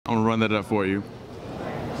that up for you.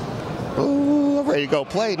 Ooh, I'm ready to go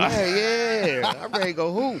play now. Yeah, I'm ready to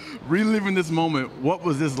go hoop. Reliving this moment, what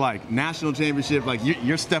was this like? National championship, like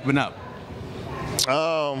you're stepping up.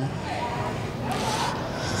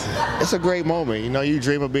 It's a great moment. You know, you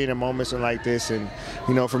dream of being in moments like this, and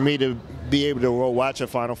you know, for me to be able to watch a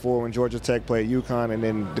Final Four when Georgia Tech played UConn, and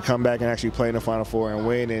then to come back and actually play in the Final Four and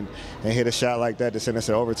win and hit a shot like that to send us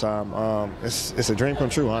to overtime, it's a dream come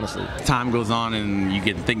true, honestly. Time goes on, and you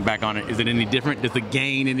get to think back on it. Is it any different? Does the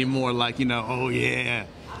gain anymore? Like, you know, oh yeah.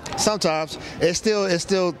 Sometimes it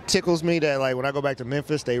still tickles me that, like, when I go back to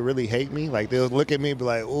Memphis, they really hate me. Like, they'll look at me and be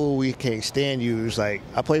like, "Oh, we can't stand you." It's like,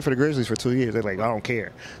 I played for the Grizzlies for 2 years. They're like, "I don't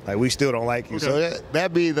care. Like, we still don't like you." Okay. So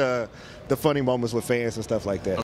that'd be the funny moments with fans and stuff like that.